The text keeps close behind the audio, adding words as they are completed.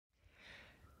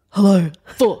Hello.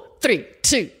 4, 3,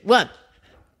 2, 1.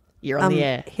 You're on the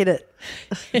air. Hit it.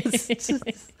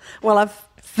 Well, I've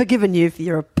forgiven you for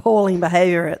your appalling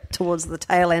behaviour towards the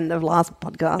tail end of last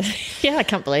podcast. Yeah, I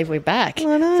can't believe we're back.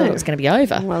 I know. Thought it was going to be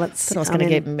over. Well, Thought I was going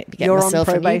to get you're myself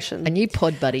on probation. a new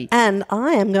pod buddy. And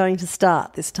I am going to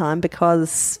start this time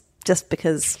because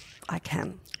I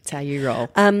can. That's how you roll.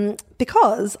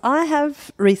 Because I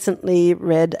have recently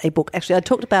read a book. Actually, I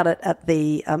talked about it at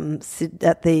the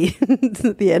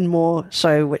the Enmore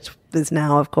show, which is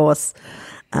now, of course,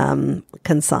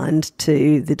 consigned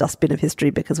to the dustbin of history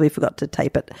because we forgot to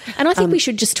tape it. And I think we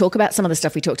should just talk about some of the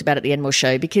stuff we talked about at the Enmore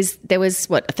show, because there was,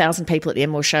 1,000 people at the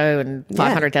Enmore show and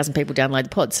 500,000 people download the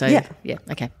pod. So, yeah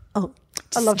okay. Oh,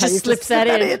 I love how you just slipped that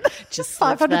in. Just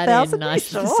slipped that in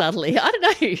nice and subtly. I don't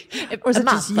know. Or is it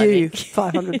just you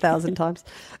 500,000 times?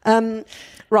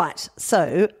 Right.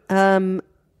 So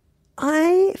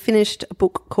I finished a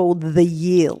book called The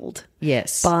Yield.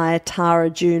 Yes. By Tara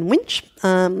June Winch.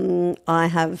 I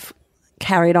have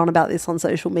carried on about this on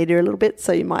social media a little bit,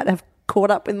 so you might have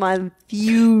caught up with my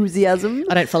enthusiasm.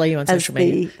 I don't follow you on social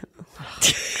media.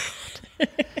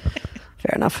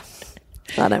 Fair enough.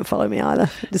 I don't follow me either.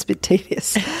 Just a bit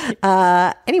tedious.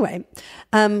 Anyway,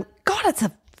 God, it's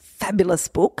a fabulous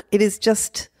book. It is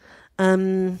just...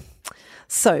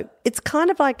 So it's kind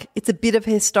of like, it's a bit of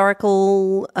a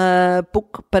historical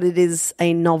book, but it is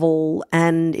a novel,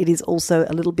 and it is also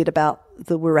a little bit about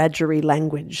the Wiradjuri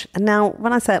language. And now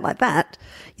when I say it like that,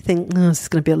 you think, oh, is this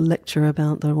going to be a lecture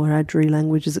about the Wiradjuri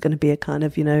language? Is it going to be a kind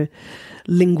of,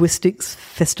 linguistics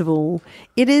festival?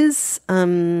 It is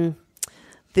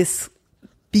this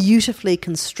beautifully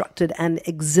constructed and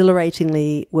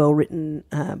exhilaratingly well-written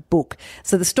book.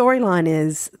 So the storyline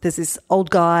is there's this old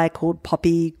guy called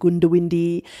Poppy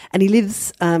Gundawindi, and he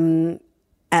lives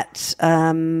at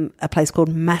a place called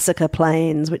Massacre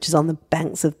Plains, which is on the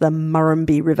banks of the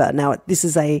Murrumbidgee River. Now,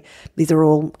 these are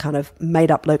all kind of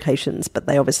made-up locations, but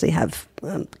they obviously have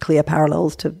clear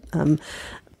parallels to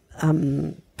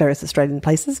various Australian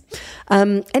places.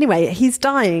 Anyway, he's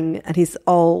dying and he's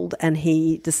old, and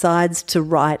he decides to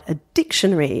write a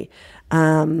dictionary.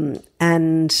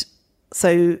 And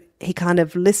so he kind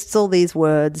of lists all these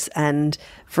words, and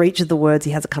for each of the words he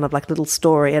has a kind of like little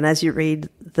story. And as you read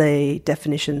the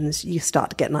definitions, you start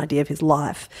to get an idea of his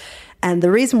life. And the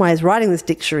reason why he's writing this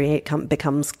dictionary, it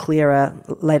becomes clearer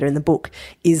later in the book,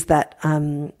 is that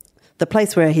the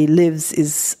place where he lives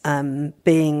is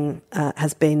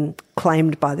has been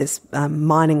claimed by this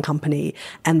mining company,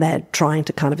 and they're trying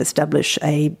to kind of establish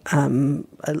a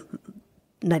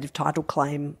native title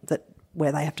claim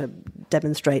where they have to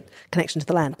demonstrate connection to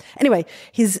the land. Anyway,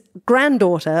 his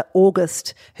granddaughter,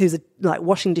 August, who's like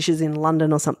washing dishes in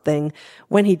London or something,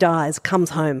 when he dies, comes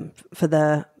home for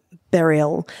the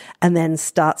burial, and then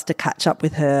starts to catch up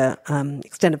with her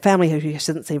extended family who she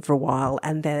hasn't seen for a while.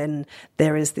 And then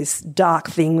there is this dark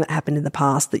thing that happened in the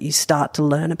past that you start to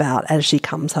learn about as she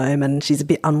comes home, and she's a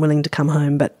bit unwilling to come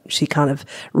home, but she kind of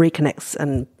reconnects.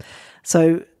 And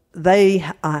so they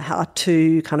are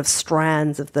two kind of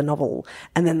strands of the novel.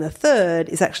 And then the third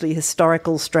is actually a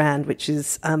historical strand, which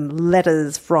is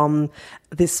letters from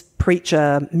this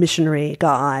preacher missionary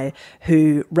guy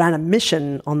who ran a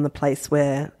mission on the place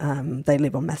where they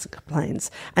live on Massacre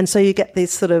Plains. And so you get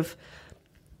these sort of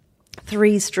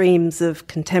three streams of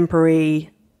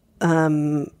contemporary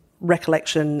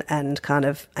recollection and kind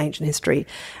of ancient history.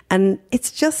 And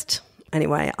it's just...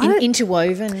 Anyway,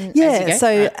 interwoven. Yeah, as you go?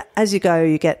 so right. As you go,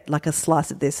 you get like a slice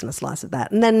of this and a slice of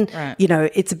that, and then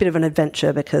it's a bit of an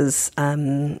adventure because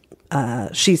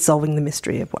she's solving the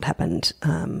mystery of what happened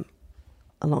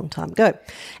a long time ago.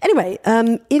 Anyway,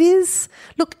 it is.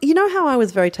 Look, you know how I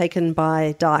was very taken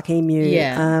by Dark Emu.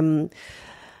 Yeah.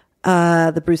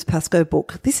 The Bruce Pascoe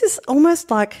book. This is almost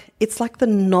like it's like the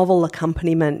novel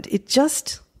accompaniment. I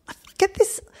get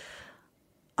this.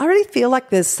 I really feel like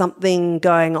there's something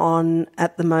going on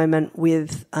at the moment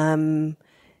with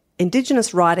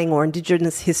Indigenous writing or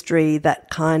Indigenous history that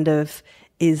kind of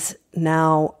is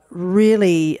now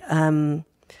really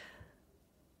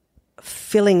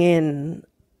filling in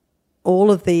all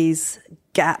of these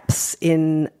gaps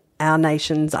in our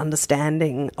nation's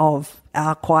understanding of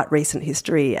our quite recent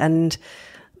history. And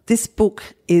this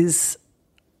book is,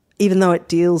 even though it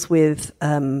deals with,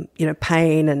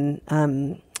 pain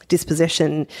and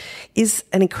dispossession, is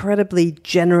an incredibly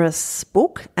generous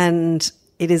book, and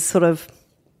it is sort of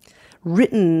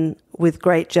written with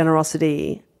great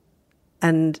generosity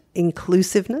and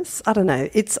inclusiveness. I don't know.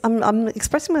 I'm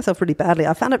expressing myself really badly.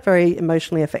 I found it very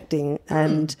emotionally affecting,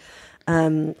 and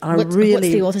What's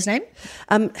the author's name?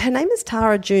 Her name is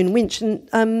Tara June Winch,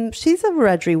 and she's a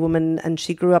Wiradjuri woman, and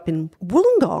she grew up in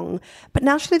Wollongong, but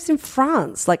now she lives in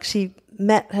France. Like, she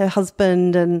met her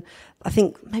husband, and I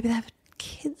think maybe they have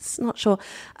kids, not sure.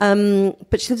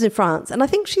 But she lives in France, and I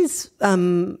think she's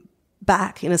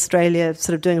back in Australia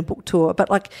sort of doing a book tour.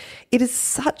 But, like, it is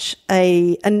such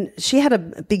and she had a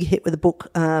big hit with a book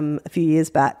a few years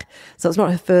back, so it's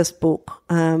not her first book,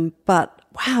 but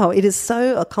wow, it is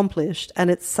so accomplished,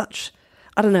 and it's such,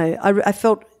 I don't know, I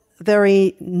felt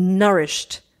very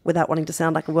nourished, without wanting to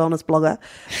sound like a wellness blogger,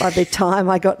 by the time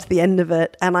I got to the end of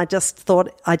it. And I just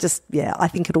thought, I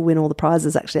think it'll win all the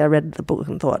prizes. Actually, I read the book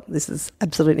and thought, this is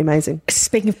absolutely amazing.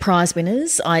 Speaking of prize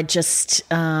winners, I just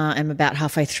am about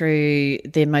halfway through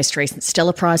the most recent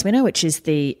Stella Prize winner, which is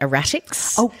The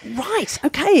Erratics. Oh, right.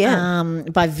 Okay, yeah.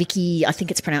 By Vicky, I think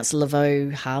it's pronounced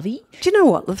Laveau Harvey. Do you know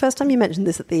what? The first time you mentioned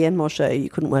this at the Enmore show, you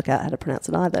couldn't work out how to pronounce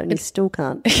it either, and you still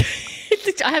can't.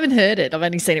 I haven't heard it. I've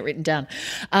only seen it written down.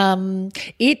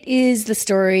 It is the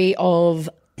story of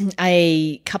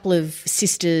a couple of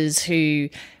sisters who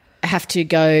have to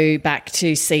go back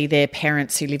to see their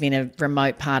parents who live in a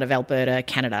remote part of Alberta,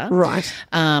 Canada. Right.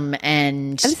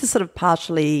 And this is sort of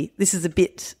partially, this is a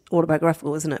bit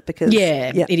autobiographical, isn't it? Because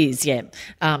it is, yeah.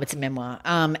 It's a memoir.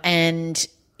 And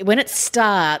when it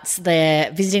starts,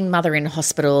 they're visiting mother in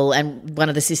hospital, and one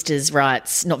of the sisters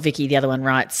writes, not Vicky, the other one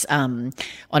writes on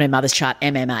her mother's chart,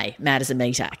 MMA, mad as a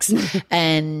meat axe.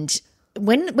 And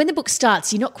when the book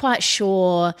starts, you're not quite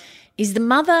sure, is the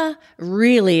mother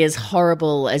really as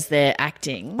horrible as they're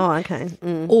acting? Oh, okay.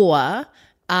 Or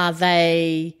are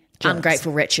they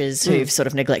ungrateful wretches who've sort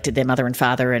of neglected their mother and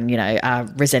father and, you know, are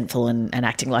resentful and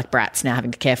acting like brats now,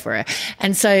 having to care for her?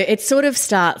 And so it sort of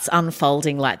starts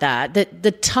unfolding like that.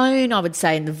 The tone, I would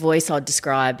say, and the voice I'd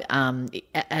describe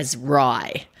as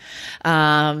wry.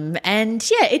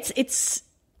 And, yeah, it's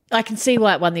I can see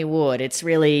why it won the award. It's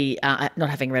really not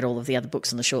having read all of the other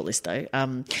books on the shortlist though,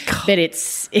 but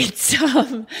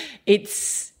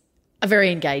it's a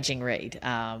very engaging read,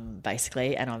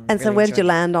 basically. And so really where did you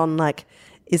land on, like,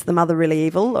 is the mother really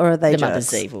evil, or are they the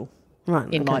mother's evil?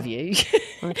 Right, in my view.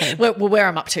 Okay. well, where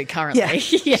I'm up to currently.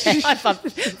 Yeah, I'm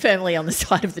firmly on the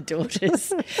side of the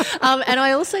daughters. And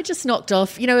I also just knocked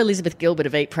off, you know, Elizabeth Gilbert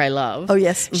of Eat, Pray, Love. Oh,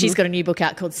 yes. Mm-hmm. She's got a new book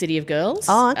out called City of Girls,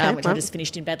 which I just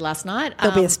finished in bed last night.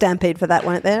 There'll be a stampede for that,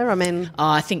 won't there? I mean...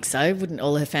 I think so. Wouldn't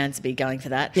all her fans be going for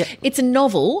that? Yep. It's a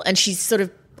novel, and she's sort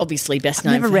of obviously best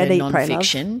known for her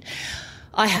non-fiction.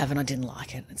 I have, and I didn't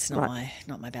like it. It's not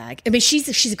my bag. I mean,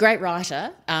 she's a great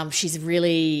writer. She's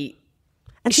really...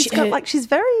 And she's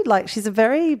a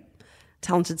very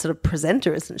talented sort of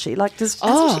presenter, isn't she? Like,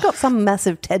 hasn't she got some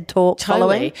massive TED Talk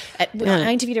following?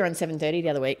 I interviewed her on 7:30 the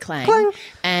other week, Clang.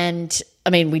 And, I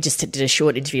mean, we just did a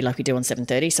short interview like we do on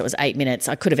 7:30, so it was 8 minutes.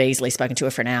 I could have easily spoken to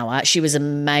her for an hour. She was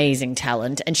amazing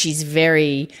talent, and she's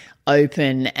very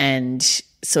open and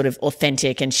sort of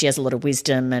authentic, and she has a lot of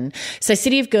wisdom. And so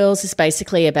City of Girls is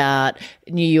basically about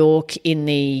New York in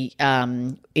the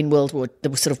World War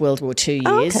II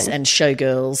years, and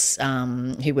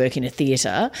showgirls who work in a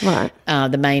theatre. Right.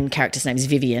 The main character's name is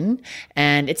Vivian,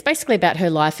 and it's basically about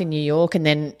her life in New York, and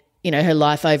then, you know, her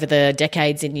life over the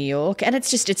decades in New York. And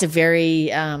it's a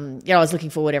very, I was looking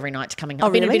forward every night to coming home.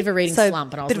 Oh, really? Been a bit of a reading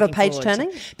slump. And I was bit of a page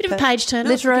turning? Bit of a page turner.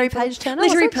 Literary page turner?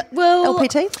 LPT?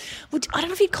 Well, I don't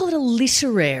know if you'd call it a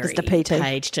literary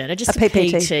page turner. Just a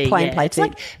PPT. Plain It's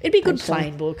like, it'd be a good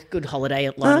plain book, good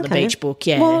holiday line on the beach book,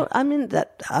 yeah. Well, I mean,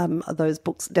 that those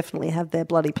books definitely have their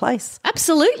bloody place.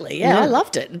 Absolutely, yeah. I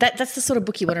loved it. That's the sort of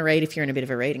book you want to read if you're in a bit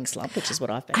of a reading slump, which is what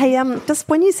I've been. Hey, just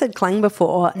when you said Clang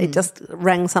before, it just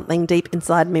rang something deep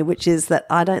inside me, which is that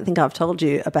I don't think I've told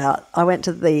you about. I went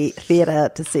to the theatre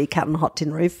to see Cat on a Hot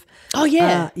Tin Roof. Oh,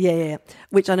 yeah. Yeah.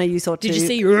 Which I know you saw too. Did you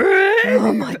see?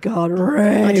 Oh, my God,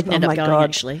 Rave. I didn't end up going, God.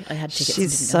 actually. I had tickets.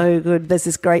 She's so good. There's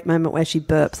this great moment where she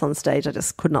burps on stage. I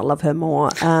just could not love her more.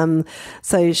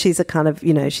 So she's a kind of,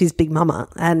 you know, she's Big Mama,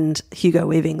 and Hugo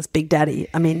Weaving's Big Daddy.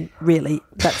 I mean, really,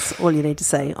 that's all you need to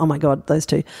say. Oh, my God, those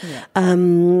two. Yeah.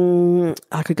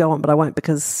 I could go on, but I won't,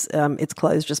 because it's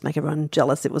closed. Just make everyone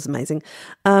jealous. It was amazing.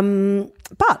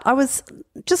 But I was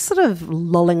just sort of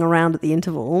lolling around at the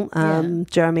interval.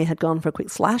 Jeremy had gone for a quick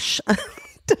slash.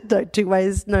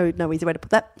 No easy way to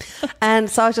put that. And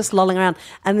so I was just lolling around,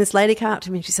 and this lady came up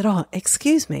to me and she said, "Oh,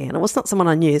 excuse me." And it was not someone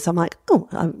I knew. So I'm like, "Oh,"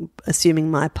 I'm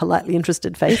assuming my politely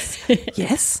interested face.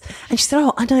 Yes. And she said,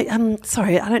 "Oh, I know,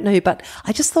 sorry, I don't know, but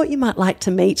I just thought you might like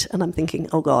to meet." And I'm thinking,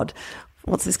 oh God,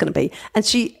 what's this going to be? And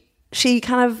she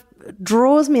kind of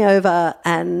draws me over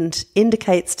and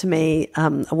indicates to me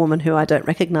a woman who I don't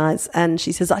recognise, and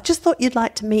she says, "I just thought you'd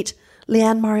like to meet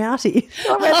Leanne Moriarty.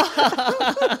 I went,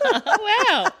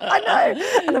 Wow. I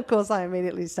know. And of course I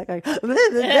immediately start going,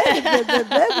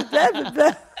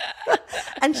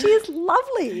 and she is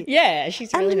lovely. Yeah,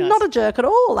 she's really and nice. not a jerk at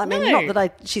all. I mean, No. not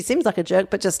that she seems like a jerk,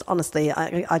 but just honestly,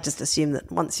 I just assume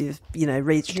that once you've,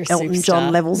 reached You're a Elton superstar.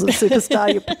 John levels of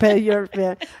superstar,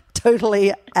 you're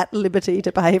totally at liberty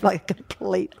to behave like a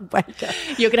complete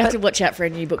wanker. You're going to have to watch out for a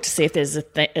new book to see if there's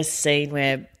a scene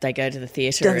where they go to the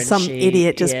theatre and Some she,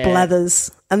 idiot just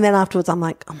blathers. And then afterwards I'm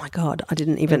like, oh my God, I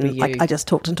didn't even, Maybe you. I just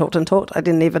talked and talked and talked. I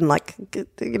didn't even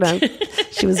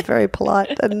she was very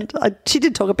polite and she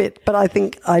did talk a bit, but I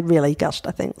think I really gushed,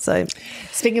 So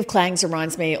Speaking of clangs,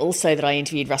 reminds me also that I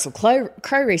interviewed Russell Crowe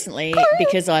recently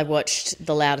because I watched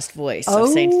The Loudest Voice. I've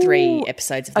seen 3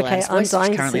 episodes of The Loudest I'm Voice,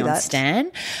 dying which is to currently see on that.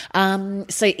 Stan.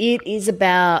 So it is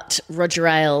about Roger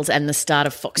Ailes and the start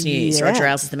of Fox News. Yeah. Roger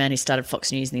Ailes is the man who started Fox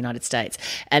News in the United States.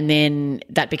 And then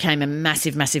that became a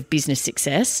massive, massive business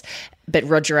success. But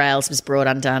Roger Ailes was brought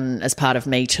undone as part of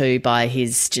Me Too by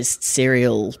his just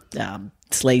serial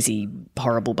sleazy,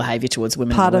 horrible behaviour towards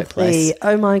women part in the of workplace.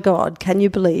 oh my God, can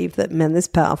you believe that men this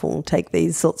powerful take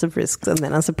these sorts of risks and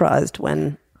then are surprised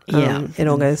when it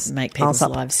all goes make people's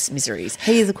arse up. lives miseries.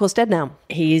 He is, of course, dead now.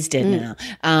 He is dead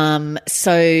now.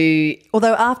 So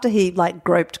Although after he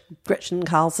groped Gretchen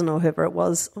Carlson or whoever it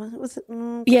was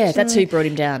it? yeah, that's who brought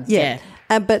him down. Yeah.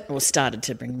 But Or started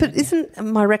to bring him But down. isn't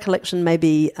my recollection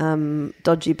maybe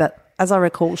dodgy? But as I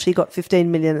recall, she got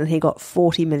 15 million and he got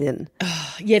 40 million.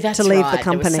 Yeah, that's to leave the right. There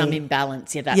company. was some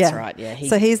imbalance. Yeah, that's right. Yeah.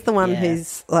 So he's the one yeah.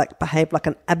 who's behaved like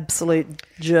an absolute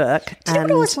jerk. Do you know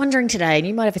what I was wondering today? And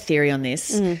you might have a theory on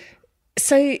this.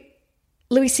 So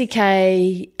Louis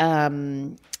C.K.,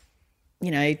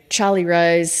 Charlie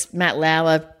Rose, Matt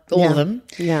Lauer, all of them.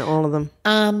 Yeah, all of them.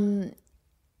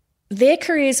 Their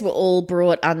careers were all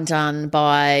brought undone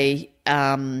by,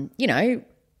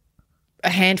 a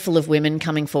handful of women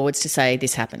coming forwards to say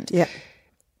this happened. Yeah.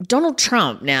 Donald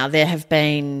Trump, now there have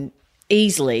been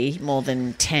easily more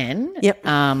than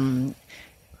 10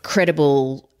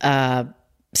 credible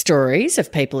stories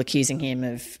of people accusing him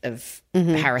of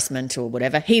harassment or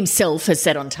whatever. He himself has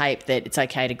said on tape that it's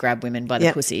okay to grab women by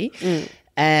the pussy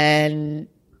and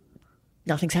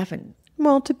nothing's happened.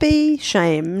 Well, to be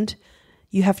shamed,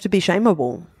 you have to be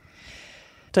shameable,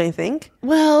 don't you think?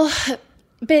 Well,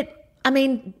 but I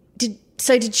mean, do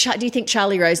you think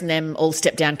Charlie Rose and them all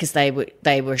stepped down because they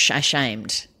were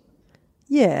ashamed?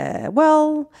 Yeah.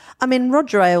 Well, I mean,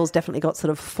 Roger Ailes definitely got sort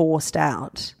of forced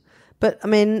out. But, I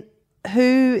mean,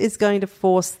 who is going to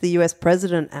force the US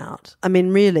president out? I mean,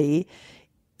 really,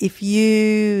 if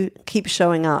you keep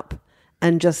showing up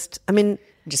and just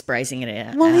brazing it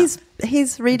out. Well, he's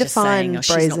redefined just saying,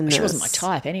 brazenness. she wasn't my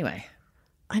type anyway.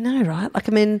 I know, right?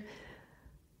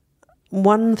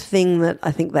 One thing that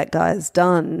I think that guy has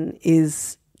done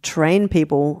is train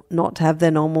people not to have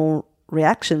their normal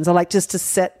reactions, or just to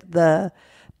set the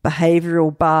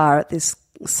behavioural bar at this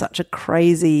such a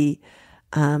crazy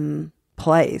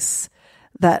place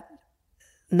that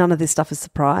none of this stuff is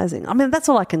surprising. I mean, that's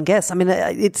all I can guess. I mean,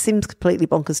 it seems completely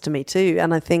bonkers to me too.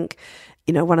 And I think,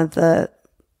 one of the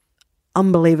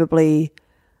unbelievably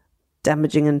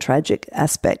damaging and tragic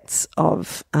aspects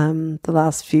of the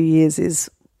last few years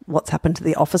is what's happened to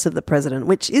the office of the president,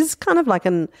 which is kind of like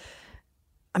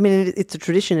it's a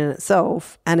tradition in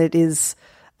itself, and it is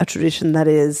a tradition that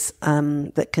is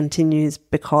that continues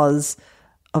because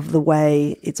of the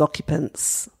way its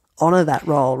occupants honour that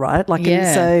role, right?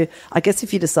 And so I guess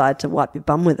if you decide to wipe your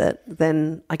bum with it,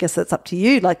 then I guess that's up to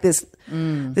you.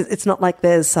 It's not like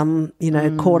there's some,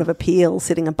 court of appeal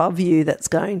sitting above you that's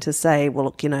going to say, well,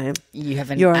 look, you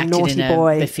haven't you're a acted naughty in a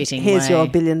boy. befitting Here's way. your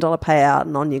 $1 billion payout,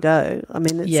 and on you go. I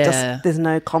mean, it's just there's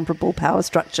no comparable power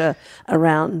structure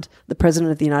around the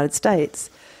president of the United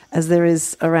States as there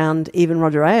is around even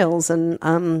Roger Ailes,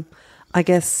 and I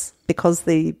guess because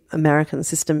the American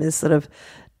system is sort of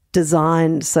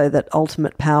designed so that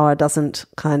ultimate power doesn't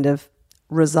kind of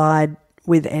reside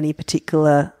with any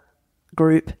particular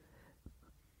group,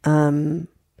 you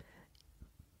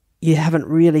haven't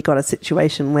really got a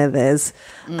situation where there's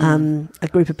a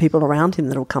group of people around him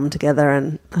that will come together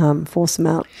and force him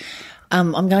out.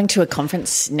 I'm going to a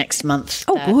conference next month.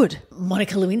 Oh, good.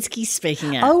 Monica Lewinsky's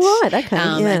speaking at. Oh, right. Okay.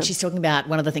 And she's talking about,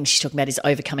 one of the things she's talking about is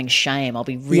overcoming shame. I'll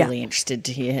be really interested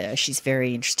to hear her. She's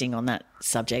very interesting on that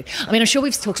subject. I mean, I'm sure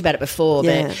we've talked about it before,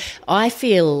 but I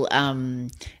feel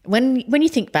when you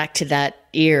think back to that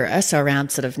era, so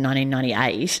around sort of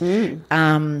 1998,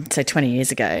 so 20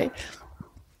 years ago,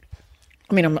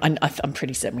 I mean, I'm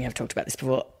pretty certain we have talked about this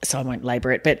before, so I won't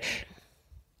labour it, but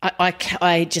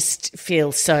I just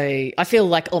feel I feel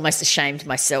like almost ashamed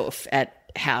myself at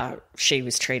how she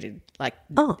was treated. Like,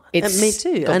 Oh, it's me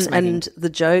too. And the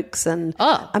jokes and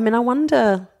Oh. I mean, I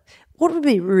wonder what would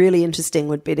be really interesting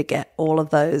would be to get all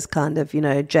of those kind of,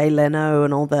 Jay Leno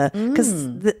and all because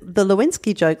the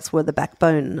Lewinsky jokes were the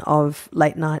backbone of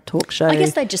late night talk show. I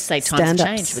guess they'd just say times have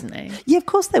stand-ups. changed, wouldn't they? Yeah, of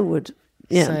course they would.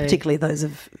 Yeah, So- particularly those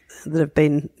that have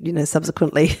been,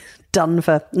 subsequently done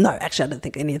for. No, actually, I don't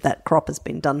think any of that crop has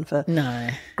been ddone for No.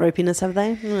 gropiness, have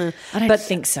they? Mm. I don't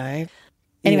think so.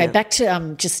 Anyway, Yeah. back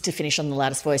to just to finish on the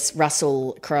loudest voice,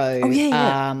 Russell Crowe. Oh,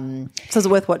 yeah. So is it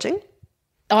worth watching?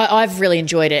 I've really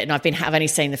enjoyed it, and I've only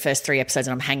seen the first 3 episodes,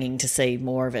 and I'm hanging to see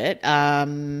more of it. I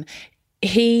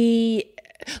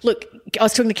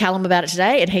was talking to Callum about it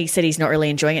today, and he said he's not really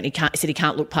enjoying it. And he said he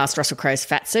can't look past Russell Crowe's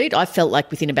fat suit. I felt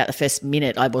like within about the first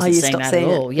minute, I wasn't you seeing stopped that at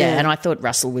seeing all. it. Yeah, Yeah. and I thought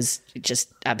Russell was just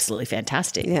absolutely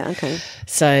fantastic. Yeah, okay.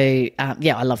 So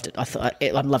I loved it.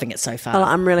 I'm loving it so far. Well,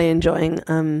 I'm really enjoying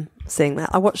seeing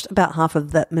that. I watched about half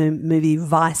of that movie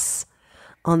Vice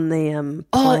on the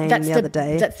plane the other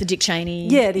day. That's the Dick Cheney.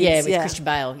 Yeah, it is, Yeah, with yeah. Christian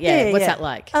Bale. Yeah, what's that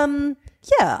like?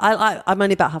 Yeah, I'm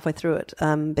only about halfway through it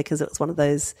because it was one of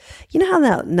those. You know how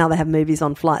now they have movies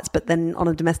on flights, but then on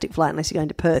a domestic flight, unless you're going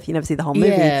to Perth, you never see the whole movie.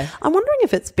 Yeah. I'm wondering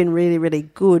if it's been really, really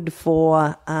good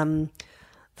for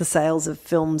the sales of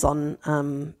films on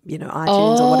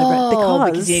iTunes or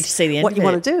whatever. Because you need to see the end what of you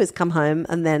want it. to do is come home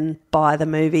and then buy the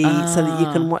movie so that you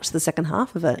can watch the second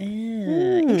half of it.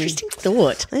 Interesting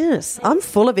thought. Yes, I'm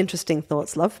full of interesting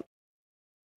thoughts, love.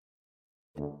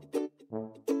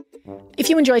 If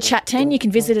you enjoy Chat 10, you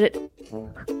can visit it.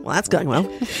 Well, that's going well.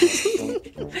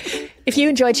 If you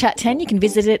enjoy Chat 10, you can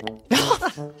visit it.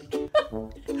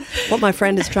 What my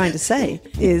friend is trying to say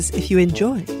is if you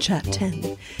enjoy Chat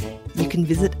 10, you can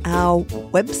visit our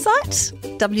website,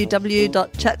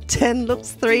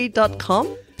 www.chat10looks3.com.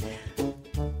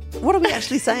 What are we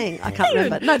actually saying? I can't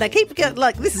remember. No, keep it going.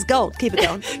 Like, this is gold. Keep it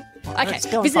going. Okay, Let's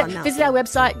go and find out. visit our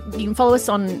website. You can follow us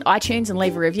on iTunes and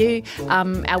leave a review.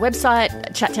 Our website,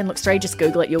 Chat10looks3, just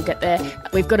Google it, you'll get there.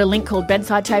 We've got a link called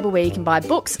Bedside Table where you can buy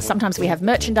books. Sometimes we have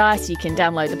merchandise. You can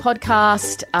download the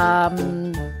podcast.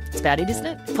 That's about it, isn't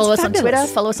it? Follow us on fabulous. Twitter.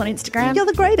 Follow us on Instagram. You're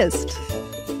the greatest.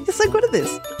 You're so good at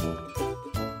this.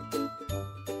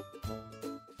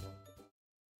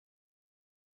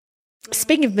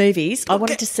 Speaking of movies, I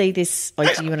wanted to see this. Oh,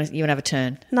 do you want to have a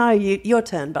turn? No, your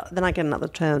turn, but then I get another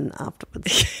turn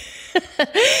afterwards.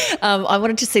 I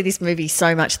wanted to see this movie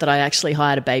so much that I actually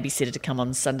hired a babysitter to come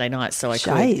on Sunday night so I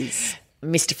could Jeez.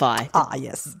 mystify Ah,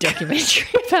 yes. documentary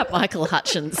about Michael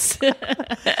Hutchins.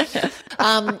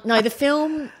 No, the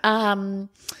film,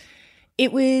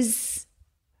 it was,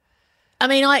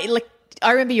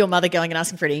 I remember your mother going and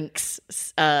asking for an Inks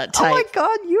tape. Oh, my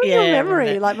God. You and your Yeah, I memory.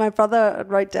 remember. Like, my brother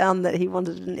wrote down that he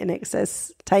wanted an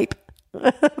INXS tape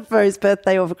for his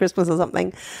birthday or for Christmas or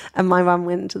something. And my mum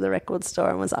went into the record store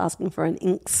and was asking for an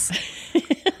Inks.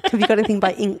 Have you got anything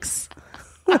by Inks?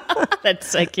 That's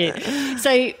so cute.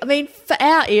 So, for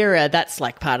our era, that's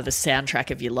like part of the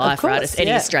soundtrack of your life, course, right? As any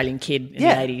yeah. Australian kid in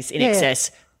Yeah. the 80s, in Yeah, yeah.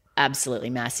 excess, absolutely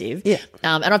massive. Yeah.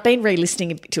 And I've been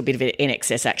re-listening to a bit of it in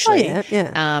excess, actually. Oh,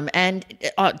 yeah. And,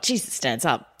 geez, it stands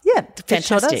up. Yeah, it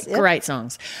sure Fantastic. does, yeah. Great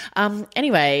songs.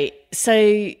 Anyway,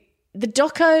 so the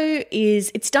doco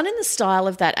it's done in the style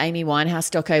of that Amy Winehouse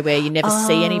doco where you never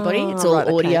see anybody. It's all right,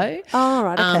 okay. audio. Oh,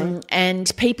 right, okay. And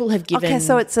people have given... Okay,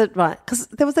 so it's because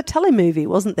there was a telemovie,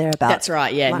 wasn't there, about That's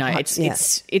right. Yeah, Michael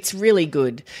it's really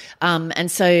good.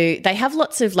 And so they have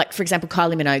lots of, like, for example,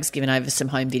 Kylie Minogue's given over some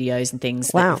home videos and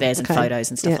things Wow, of theirs and okay. photos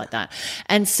and stuff Yeah. like that.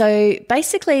 And so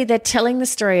basically they're telling the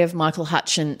story of Michael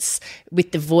Hutchins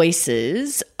with the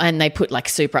voices, and they put like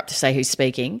super up to say who's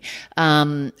speaking,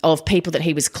 of people that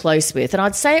he was close with. And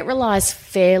I'd say it relies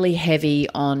fairly heavily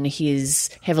on his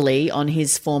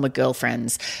former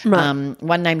girlfriends. Right.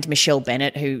 One named Michelle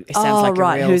Bennett, who sounds like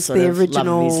right, a real who's sort the of love of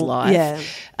his original- life. yeah.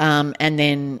 And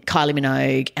then Kylie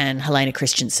Minogue and Helena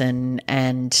Christensen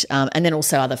and then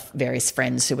also other various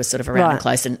friends who were sort of around and Right.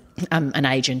 close, and an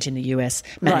agent in the US,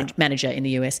 Right. manager in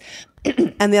the US.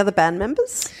 And the other band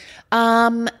members?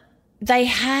 They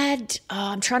had,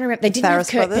 I'm trying to remember, they didn't Farris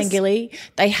have Kurt brothers? Pengilly.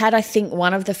 They had, I think,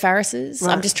 one of the Farrises.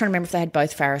 Right. I'm just trying to remember if they had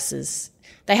both Farrises.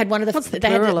 They had one of the. What's the they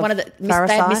had plural one of of the. They Farrisi?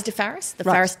 had Mr. Farris, the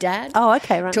Right. Farris dad. Oh,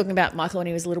 okay, right. Talking about Michael when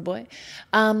he was a little boy,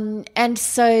 and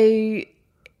so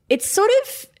it's sort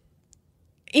of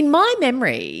in my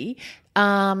memory.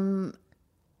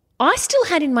 I still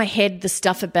had in my head the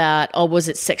stuff about, was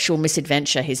it sexual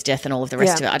misadventure, his death and all of the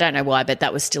rest Yeah. of it. I don't know why, but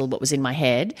that was still what was in my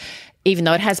head, even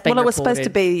though it has been Well, it was supposed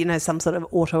reported. to be, some sort of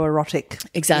autoerotic.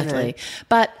 Exactly.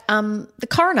 But the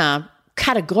coroner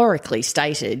categorically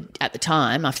stated at the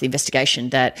time, after the investigation,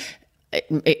 that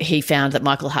he found that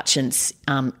Michael Hutchence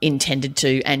intended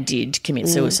to and did commit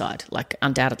suicide, like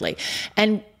undoubtedly.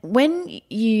 And when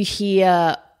you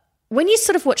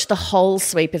sort of watch the whole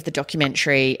sweep of the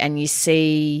documentary and you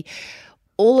see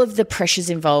all of the pressures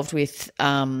involved with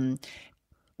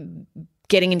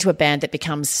getting into a band that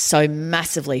becomes so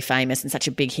massively famous and such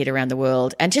a big hit around the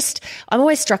world. And just, I'm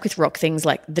always struck with rock things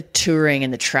like the touring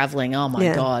and the traveling. Oh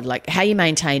my God, like how you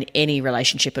maintain any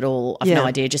relationship at all. I've no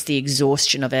idea, just the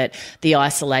exhaustion of it, the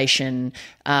isolation,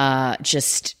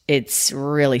 it's a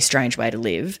really strange way to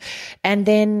live. And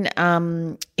then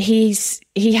he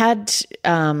had,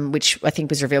 which I think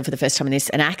was revealed for the first time in this,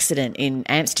 an accident in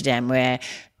Amsterdam where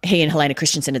he and Helena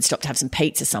Christensen had stopped to have some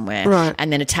pizza somewhere. Right.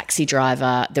 And then a taxi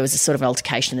driver, there was a sort of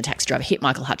altercation, and the taxi driver hit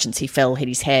Michael Hutchence. He fell, hit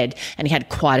his head, and he had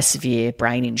quite a severe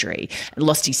brain injury and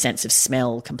lost his sense of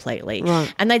smell completely.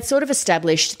 Right. And they'd sort of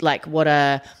established like what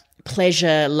a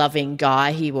pleasure-loving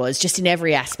guy he was just in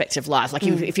every aspect of life. Like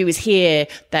if he was here,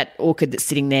 that orchid that's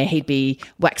sitting there, he'd be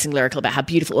waxing lyrical about how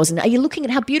beautiful it was. And are you looking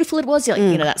at how beautiful it was? Like,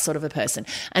 you know, that sort of a person.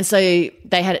 And so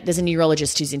there's a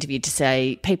neurologist who's interviewed to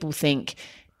say people don't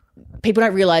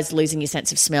realise losing your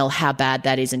sense of smell, how bad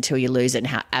that is until you lose it and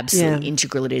how absolutely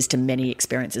integral it is to many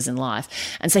experiences in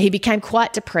life. And so he became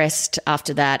quite depressed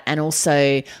after that, and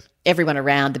also everyone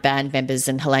around, the band members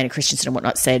and Helena Christensen and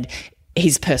whatnot, said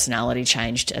his personality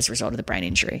changed as a result of the brain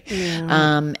injury.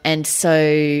 Yeah. And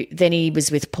so then he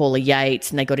was with Paula Yates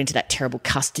and they got into that terrible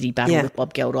custody battle with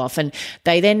Bob Geldof, and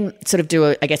they then sort of do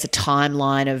a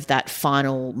timeline of that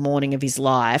final morning of his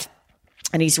life.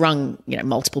 And he's rung,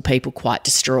 multiple people quite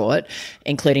distraught,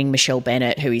 including Michelle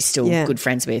Bennett, who he's still good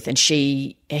friends with. And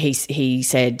he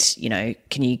said,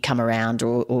 can you come around,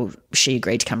 or she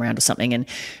agreed to come around or something.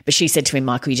 But she said to him,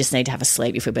 Michael, you just need to have a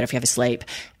sleep. You feel better if you have a sleep.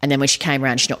 And then when she came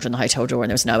around, she knocked on the hotel door and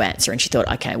there was no answer. And she thought,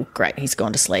 okay, well, great, he's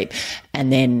gone to sleep.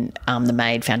 And then the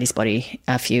maid found his body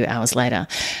a few hours later.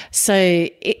 So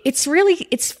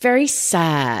it's very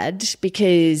sad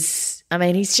because, I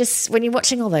mean, he's just, when you're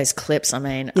watching all those clips, I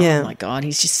mean, oh my God,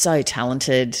 he's just so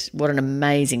talented. What an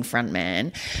amazing front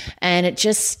man. And it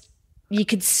just, you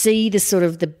could see the sort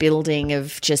of the building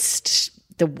of just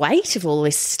the weight of all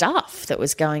this stuff that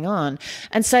was going on.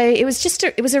 And so it was just,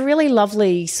 it was a really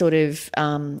lovely sort of,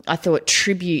 I thought,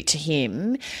 tribute to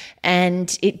him.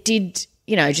 And it did,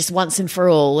 just once and for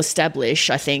all establish,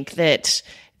 I think, that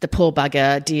the poor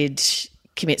bugger did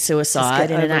commit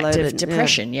suicide in an act of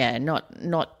depression.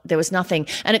 Not there was nothing.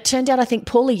 And it turned out, I think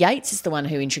Paula Yates is the one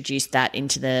who introduced that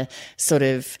into the sort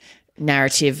of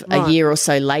narrative a year or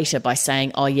so later by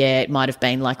saying, oh yeah, it might have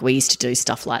been like we used to do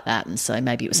stuff like that, and so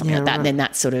maybe it was something like that. And then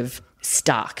that sort of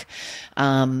stuck.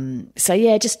 So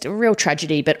yeah, just a real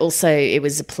tragedy, but also it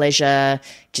was a pleasure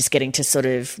just getting to sort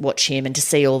of watch him and to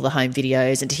see all the home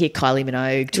videos and to hear Kylie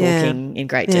Minogue talking in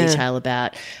great detail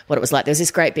about what it was like. There was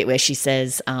this great bit where she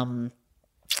says,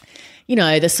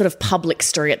 the sort of public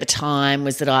story at the time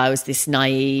was that I was this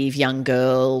naive young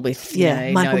girl with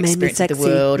no experience of the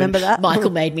world. Remember that? Michael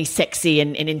made me sexy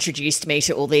and introduced me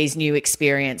to all these new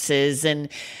experiences. And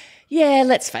yeah,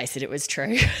 let's face it, it was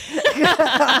true.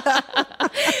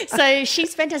 So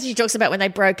she's fantastic. She talks about when they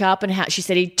broke up and how she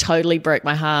said he totally broke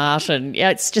my heart. And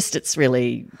yeah, it's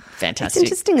really fantastic.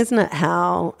 It's interesting, isn't it,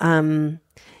 how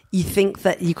you think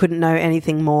that you couldn't know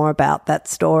anything more about that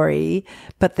story,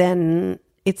 but then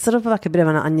it's sort of like a bit of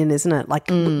an onion, isn't it? Like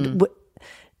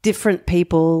different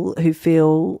people who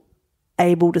feel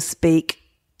able to speak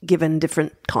given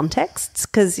different contexts.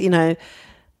 Because, it's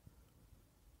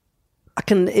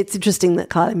interesting that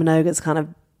Kylie Minogue has kind of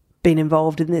been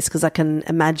involved in this, because I can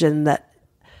imagine that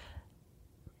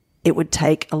it would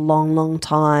take a long, long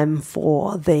time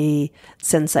for the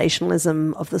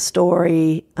sensationalism of the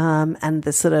story and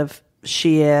the sort of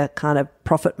sheer kind of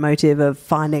profit motive of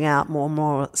finding out more and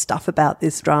more stuff about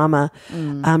this drama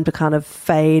to kind of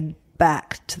fade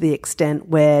back to the extent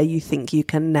where you think you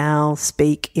can now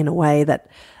speak in a way that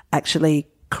actually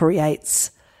creates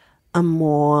a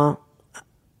more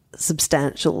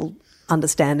substantial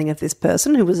understanding of this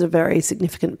person who was a very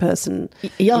significant person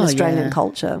in Australian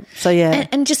culture. So, yeah.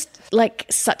 And just like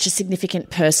such a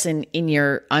significant person in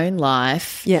your own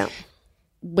life. Yeah.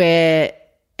 Where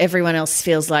everyone else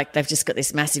feels like they've just got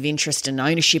this massive interest and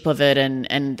ownership of it,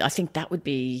 and I think that would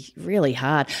be really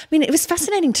hard. I mean, it was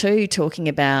fascinating too, talking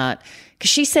about,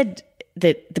 because she said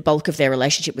that the bulk of their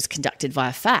relationship was conducted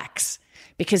via fax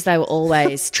because they were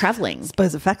always travelling. I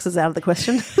suppose the fax is out of the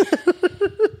question.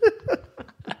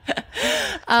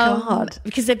 God.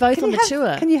 Because they're both on the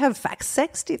tour. Can you have fax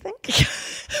sex, do you think?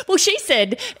 Well, she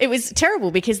said it was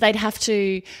terrible because they'd have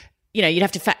to you'd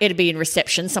have to, it'd be in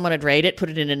reception. Someone would read it, put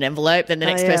it in an envelope, then the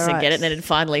next person would get it, and then it'd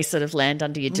finally sort of land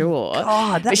under your door.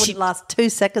 God, that wouldn't last 2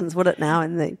 seconds, would it now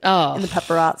in the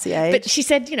paparazzi age? But she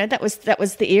said, that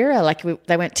was the era. Like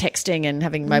they weren't texting and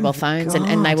having mobile phones,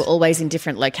 and they were always in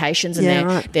different locations,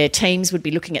 and their teams would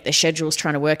be looking at their schedules,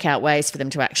 trying to work out ways for them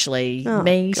to actually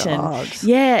meet. God.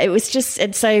 And it was just,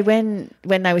 and so when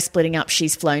they were splitting up,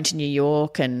 she's flown to New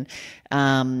York, and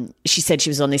she said she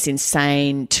was on this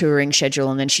insane touring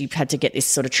schedule, and then she had to get this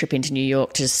sort of trip into New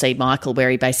York to see Michael, where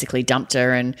he basically dumped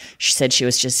her, and she said she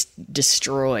was just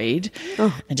destroyed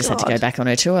and just had to go back on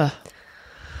her tour.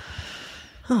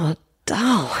 Oh,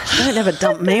 dull. Don't ever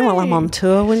dump me while I'm on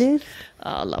tour, will you? Oh,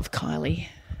 I love Kylie.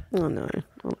 Oh, no. I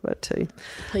love her too.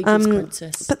 People's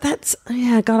princess. But that's,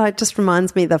 God, it just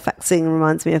reminds me, the faxing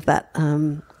reminds me of that,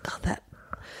 that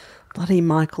bloody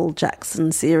Michael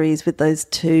Jackson series with those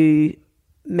two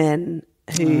men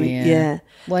who,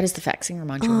 Why does the faxing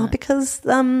remind you of that? Because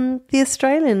the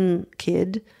Australian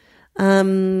kid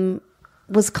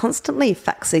was constantly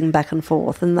faxing back and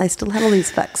forth, and they still had all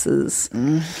these faxes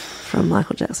from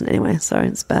Michael Jackson. Anyway, sorry,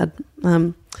 it's bad.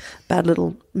 Bad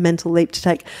little mental leap to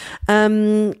take.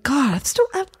 God,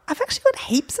 I've actually got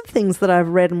heaps of things that I've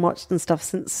read and watched and stuff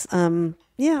since.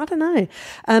 I don't know.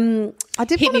 I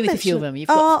did hit me with a few of them. You've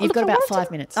got about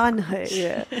 5 minutes. I know.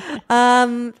 Yeah.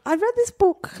 I read this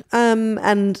book,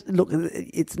 and look,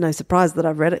 it's no surprise that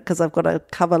I've read it because I've got a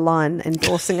cover line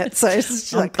endorsing it. So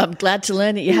it's I'm glad to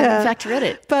learn that you have in fact read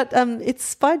it. But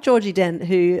it's by Georgie Dent,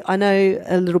 who I know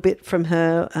a little bit from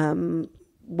her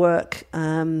work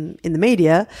in the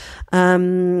media.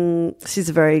 She's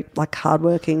a very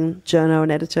hardworking journo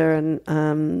and editor,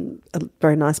 and a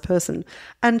very nice person.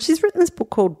 And she's written this book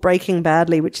called Breaking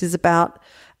Badly, which is about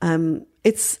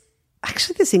it's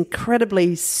actually this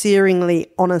incredibly searingly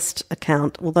honest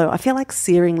account, although I feel like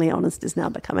searingly honest is now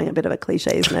becoming a bit of a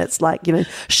cliche, isn't it? It's like,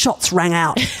 shots rang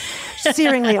out.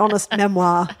 Searingly honest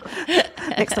memoir.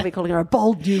 Next time we're calling her a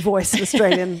bold new voice in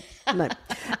Australian. No.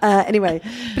 Anyway,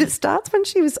 but it starts when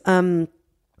she was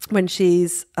when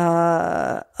she's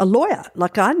a lawyer.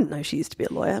 Like, I didn't know she used to be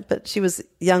a lawyer, but she was a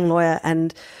young lawyer,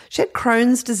 and she had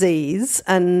Crohn's disease,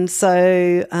 and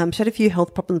so she had a few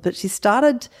health problems, but she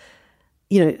started,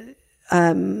 she's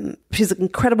an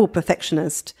incredible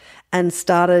perfectionist, and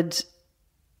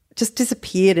just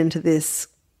disappeared into this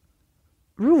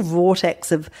real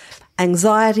vortex of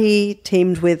anxiety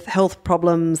teamed with health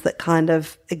problems that kind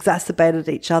of exacerbated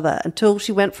each other, until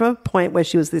she went from a point where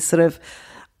she was this sort of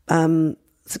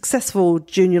successful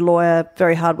junior lawyer,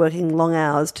 very hardworking, long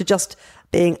hours, to just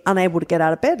being unable to get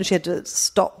out of bed. And she had to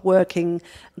stop working,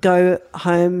 go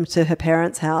home to her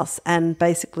parents' house, and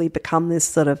basically become this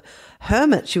sort of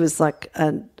hermit. She was like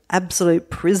an absolute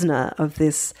prisoner of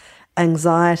this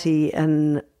anxiety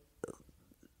and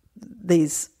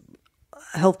these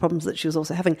health problems that she was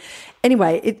also having.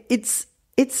 Anyway, it's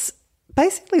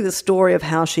basically the story of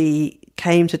how she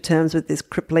came to terms with this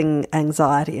crippling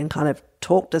anxiety and kind of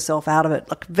talked herself out of it,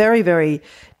 like very, very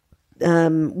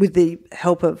with the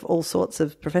help of all sorts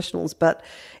of professionals. But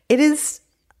it's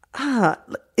a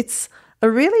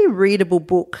really readable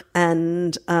book,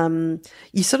 and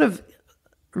you sort of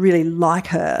really like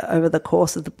her over the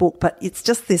course of the book, but it's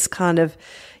just this kind of,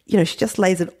 she just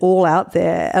lays it all out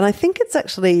there. And I think it's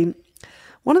actually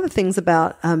one of the things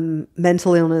about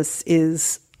mental illness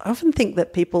is I often think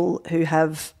that people who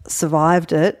have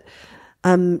survived it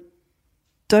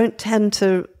don't tend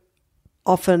to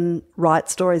often write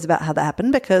stories about how that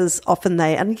happened, because often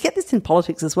and you get this in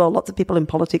politics as well, lots of people in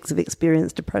politics have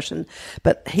experienced depression,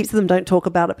 but heaps of them don't talk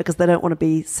about it because they don't want to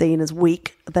be seen as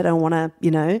weak. They don't want to,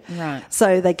 Right.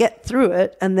 So they get through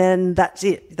it, and then that's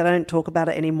it. They don't talk about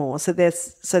it anymore. So they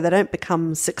don't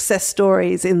become success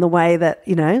stories in the way that,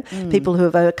 people who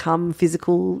have overcome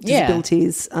physical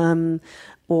disabilities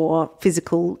or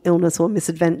physical illness or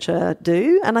misadventure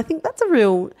do. And I think that's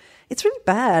it's really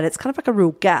bad. It's kind of like a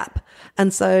real gap.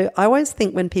 And so I always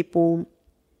think when people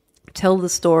tell the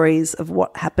stories of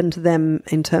what happened to them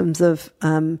in terms of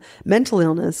mental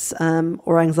illness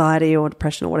or anxiety or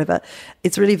depression or whatever,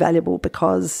 it's really valuable,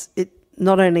 because it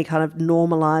not only kind of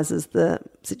normalizes the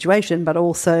situation, but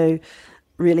also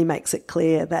really makes it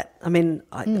clear that, I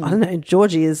don't know,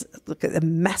 Georgie is a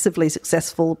massively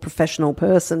successful professional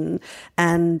person,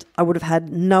 and I would have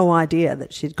had no idea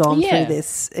that she'd gone through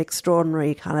this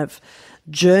extraordinary kind of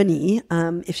journey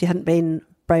if she hadn't been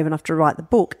brave enough to write the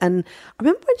book. And I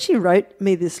remember when she wrote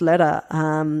me this letter,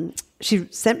 she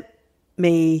sent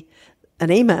me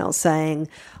an email saying,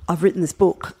 I've written this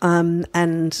book,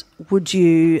 and would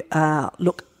you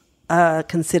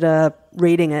consider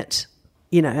reading it,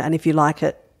 and if you like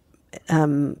it,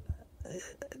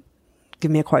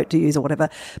 give me a quote to use or whatever.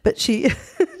 But she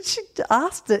she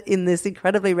asked it in this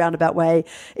incredibly roundabout way.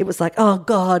 It was like, oh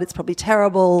God, it's probably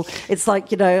terrible. It's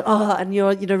like, and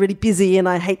you're, really busy and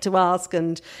I hate to ask,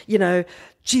 and,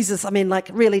 Jesus, I mean, like,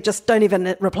 really just don't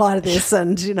even reply to this.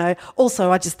 And,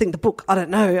 also I just think the book, I don't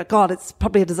know, God, it's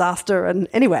probably a disaster. And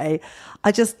anyway,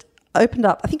 I just opened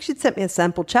up, I think she'd sent me a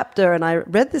sample chapter, and I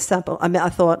read this sample. I mean, I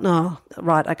thought, no,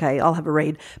 right, okay, I'll have a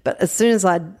read. But as soon as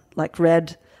I'd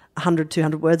read 100,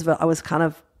 200 words of it, I was kind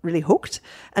of really hooked.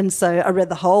 And so I read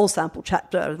the whole sample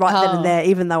chapter right then and there,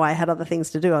 even though I had other things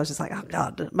to do. I was just like, oh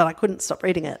God, but I couldn't stop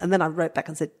reading it. And then I wrote back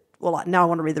and said, well, now I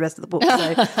want to read the rest of the book.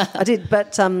 So I did.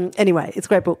 But anyway, it's a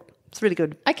great book. It's really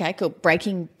good. Okay, cool.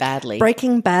 Breaking Badly.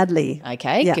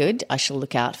 Okay, yeah. Good. I shall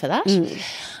look out for that.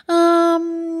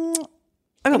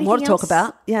 I've got more to talk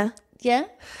about. Yeah. Yeah.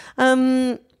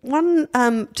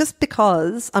 Just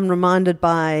because I'm reminded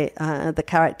by the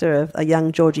character of a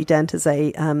young Georgie Dent as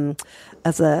a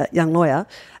young lawyer.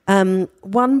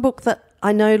 One book that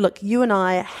I know, look, you and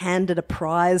I handed a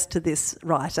prize to this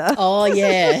writer. Oh,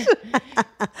 yeah.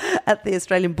 At the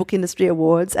Australian Book Industry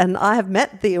Awards. And I have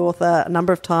met the author a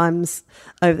number of times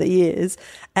over the years.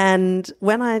 And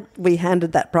when we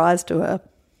handed that prize to her,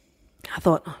 I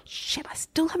thought, oh, shit, I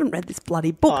still haven't read this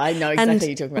bloody book. Oh, I know exactly what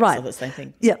you're talking about. Right. The same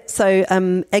thing. Yeah. So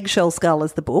Eggshell Skull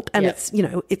is the book, and it's,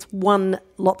 it's won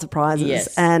lots of prizes.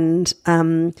 Yes. And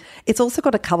it's also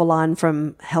got a cover line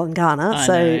from Helen Garner. I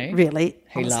so know. Really,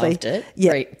 who honestly, loved it.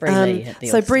 Yeah. Bree Lee.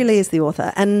 So Bree Lee is the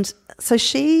author. And so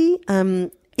she...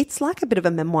 it's like a bit of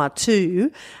a memoir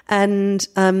too, and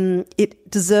it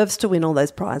deserves to win all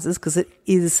those prizes because it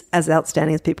is as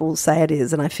outstanding as people say it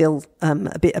is, and I feel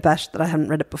a bit abashed that I haven't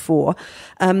read it before.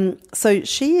 So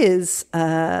she is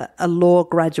a law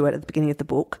graduate at the beginning of the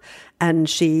book, and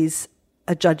she's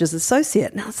a judge's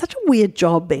associate. Now, it's such a weird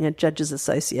job being a judge's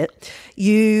associate.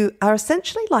 You are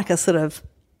essentially like a sort of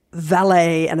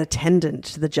valet and attendant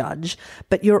to the judge,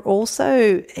 but you're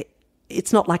also...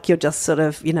 It's not like you're just sort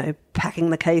of,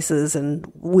 packing the cases and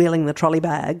wheeling the trolley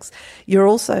bags.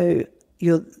 You're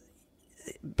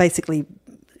basically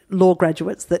law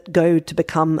graduates that go to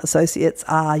become associates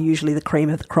are usually the cream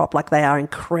of the crop. Like, they are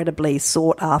incredibly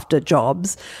sought after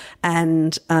jobs,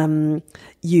 and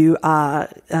you are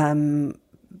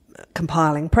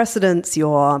compiling precedents.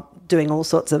 You're doing all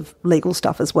sorts of legal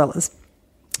stuff as well as,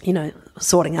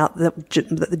 sorting out that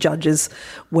the judge is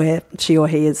where she or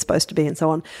he is supposed to be, and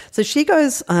so on. So she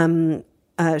goes,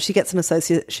 she gets an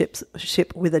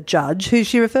associateship with a judge who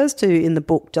she refers to in the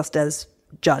book just as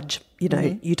judge. You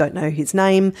don't know his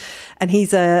name, and he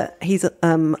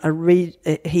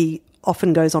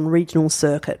often goes on regional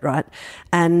circuit, right?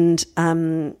 And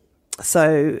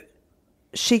so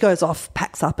she goes off,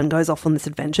 packs up, and goes off on this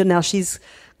adventure. Now she's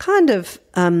kind of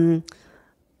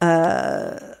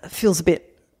feels a bit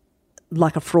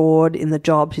like a fraud in the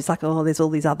job. She's like, oh, there's all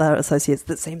these other associates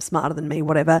that seem smarter than me,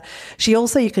 whatever. She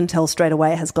also, you can tell straight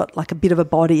away, has got like a bit of a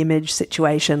body image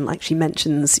situation. Like, she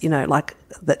mentions, like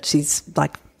that she's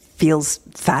like feels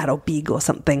fat or big or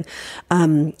something,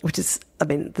 which is, I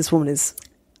mean, this woman is,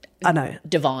 I know,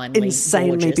 divinely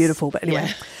insanely gorgeous. Beautiful. But anyway,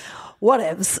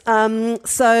 whatevs.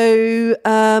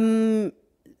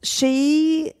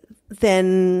 She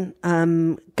then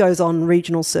goes on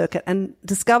regional circuit and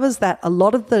discovers that a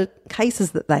lot of the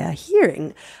cases that they are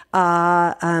hearing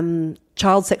are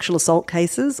child sexual assault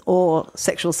cases or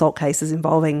sexual assault cases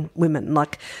involving women.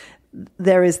 Like,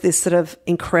 there is this sort of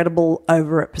incredible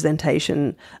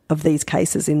overrepresentation of these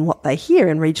cases in what they hear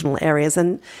in regional areas,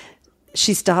 and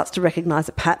she starts to recognise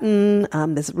a pattern.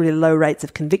 There's really low rates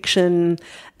of conviction,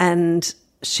 and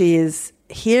she is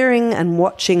hearing and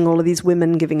watching all of these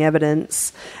women giving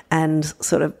evidence, and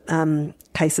sort of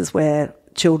cases where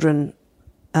children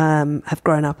have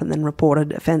grown up and then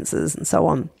reported offences and so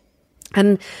on.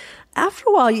 And after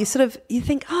a while, you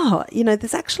think,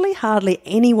 there's actually hardly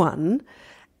anyone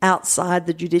outside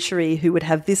the judiciary who would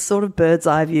have this sort of bird's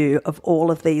eye view of all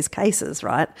of these cases,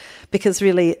 right? Because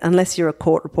really, unless you're a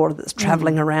court reporter that's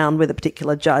travelling around with a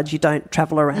particular judge, you don't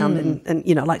travel around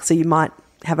and so you might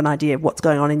have an idea of what's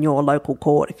going on in your local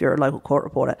court if you're a local court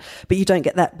reporter, but you don't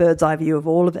get that bird's eye view of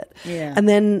all of it. Yeah. And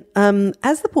then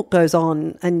as the book goes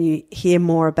on and you hear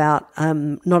more about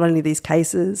not only these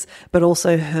cases, but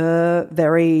also her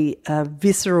very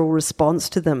visceral response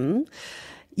to them,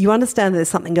 you understand there's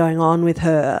something going on with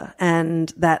her, and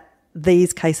that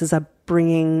these cases are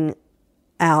bringing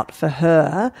out for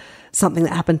her something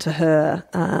that happened to her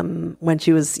when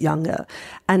she was younger.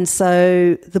 And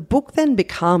so the book then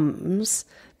becomes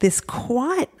this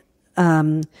quite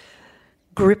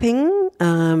gripping,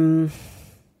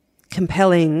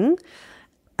 compelling,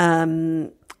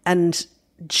 and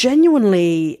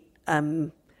genuinely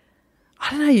I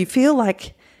don't know, you feel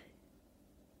like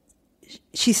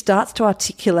she starts to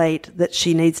articulate that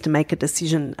she needs to make a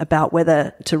decision about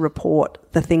whether to report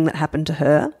the thing that happened to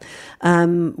her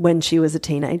when she was a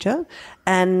teenager,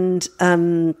 and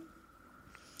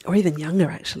or even younger,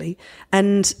 actually.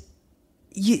 And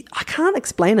I can't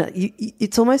explain it.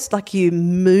 It's almost like you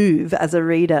move as a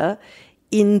reader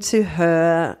into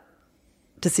her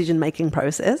decision-making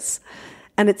process,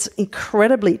 and it's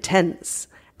incredibly tense.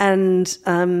 And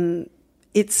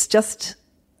it's just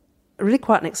really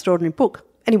quite an extraordinary book.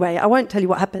 Anyway, I won't tell you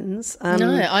what happens.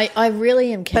 No, I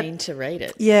really am keen to read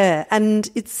it. Yeah, and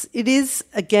it is,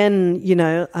 again, you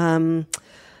know,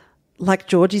 like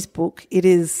Georgie's book, it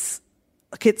is,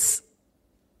 like, it's,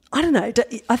 I don't know,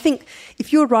 I think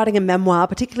if you were writing a memoir,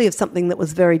 particularly of something that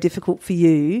was very difficult for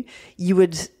you, you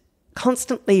would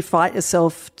constantly fight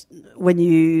yourself when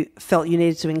you felt you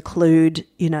needed to include,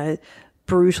 you know,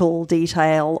 brutal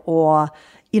detail or,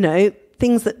 you know,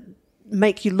 things that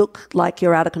make you look like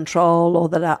you're out of control or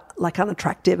that are like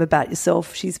unattractive about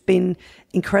yourself. She's been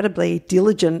incredibly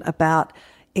diligent about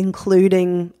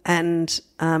including and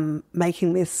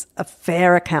making this a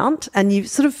fair account, and you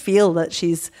sort of feel that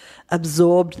she's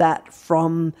absorbed that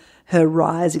from her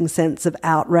rising sense of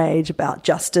outrage about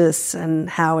justice and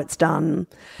how it's done,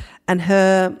 and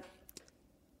her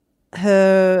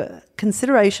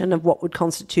consideration of what would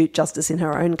constitute justice in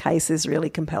her own case is really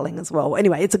compelling as well.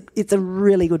 Anyway, it's a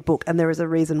really good book, and there is a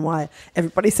reason why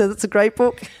everybody says it's a great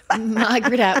book.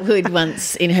 Margaret Atwood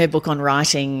once in her book on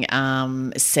writing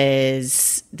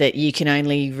says that you can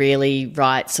only really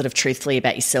write sort of truthfully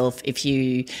about yourself if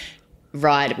you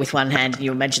write it with one hand and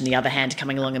you imagine the other hand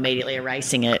coming along immediately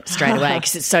erasing it straight away,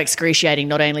 because it's so excruciating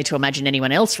not only to imagine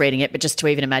anyone else reading it but just to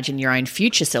even imagine your own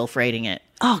future self reading it.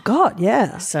 Oh, God,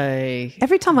 yeah. So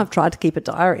every time I've tried to keep a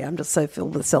diary, I'm just so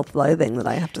filled with self-loathing that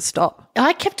I have to stop.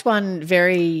 I kept one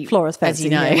very, Flora's fancy, as you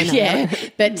know, yeah.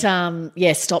 But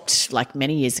stopped like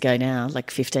many years ago now,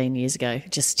 like 15 years ago.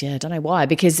 Just, I don't know why,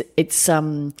 because it's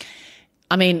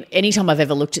I mean, anytime I've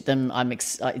ever looked at them,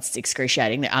 it's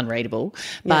excruciating. They're unreadable.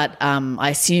 But I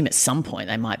assume at some point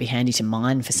they might be handy to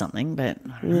mine for something. But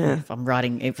I don't know, if I'm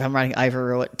writing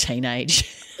overwrought teenage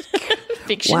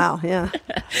fiction. Wow, yeah.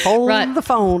 Hold the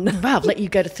phone. Wow, I've let you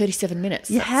go to 37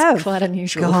 minutes. You That's have. quite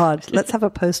unusual. God, let's have a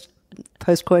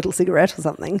post-coital cigarette or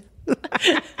something.